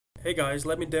Hey guys,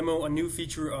 let me demo a new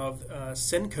feature of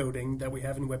ZenCoding that we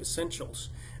have in Web Essentials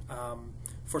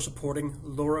for supporting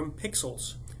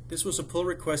LoremPixels. This was a pull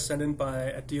request sent in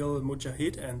by Adil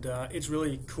Mujahid, and it's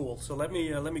really cool. So let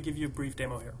me give you a brief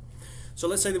demo here. So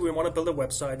let's say that we want to build a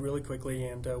website really quickly,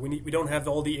 and we don't have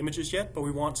all the images yet, but we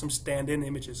want some stand-in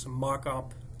images, some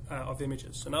mock-up of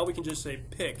images. So now we can just say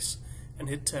Pix and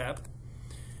hit Tab,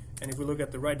 and if we look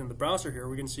at the right in the browser here,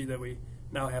 we can see that we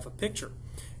now have a picture.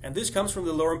 And this comes from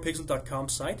the LoremPixel.com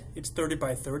site. It's 30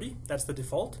 by 30. That's the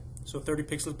default. So 30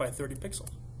 pixels by 30 pixels.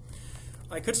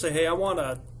 I could say, hey, I want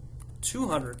a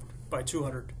 200 by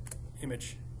 200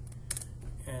 image.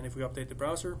 And if we update the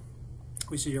browser,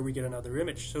 we see here we get another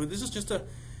image. So this is just a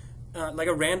like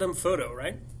a random photo,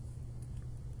 right?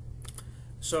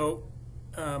 So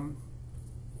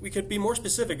we could be more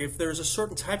specific if there's a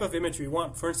certain type of image we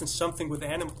want. For instance, something with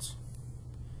animals.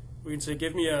 We can say,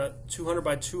 give me a 200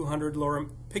 by 200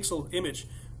 LoremPixel image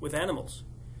with animals.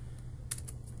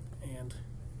 And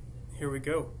here we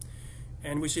go.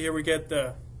 And we see here we get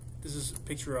this is a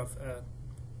picture of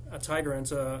a tiger,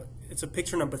 and it's a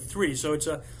picture number 3. So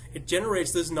it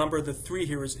generates this number. The 3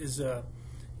 here is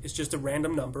just a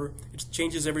random number. It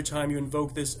changes every time you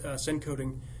invoke this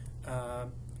ZenCoding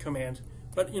command.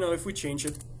 But if we change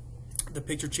it, the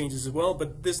picture changes as well,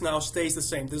 but this now stays the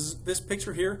same. This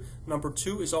picture here, number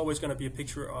 2, is always going to be a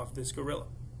picture of this gorilla.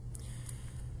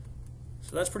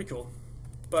 So that's pretty cool.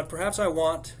 But perhaps I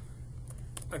want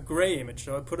a gray image,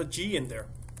 so I put a G in there.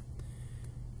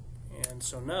 And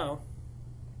so now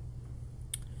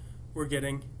we're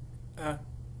getting a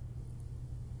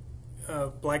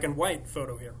black and white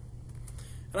photo here.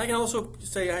 And I can also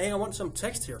say, hey, I want some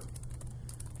text here,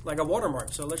 like a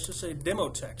watermark. So let's just say demo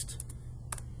text.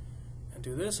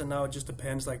 Do this, and now it just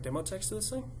appends like demo text to this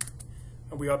thing,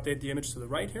 and we update the image to the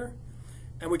right here,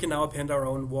 and we can now append our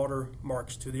own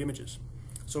watermarks to the images.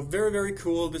 So very, very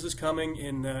cool. This is coming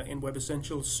in Web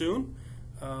Essentials soon.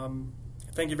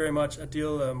 Thank you very much,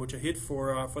 Adil Mujahid,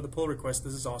 for the pull request.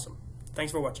 This is awesome.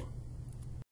 Thanks for watching.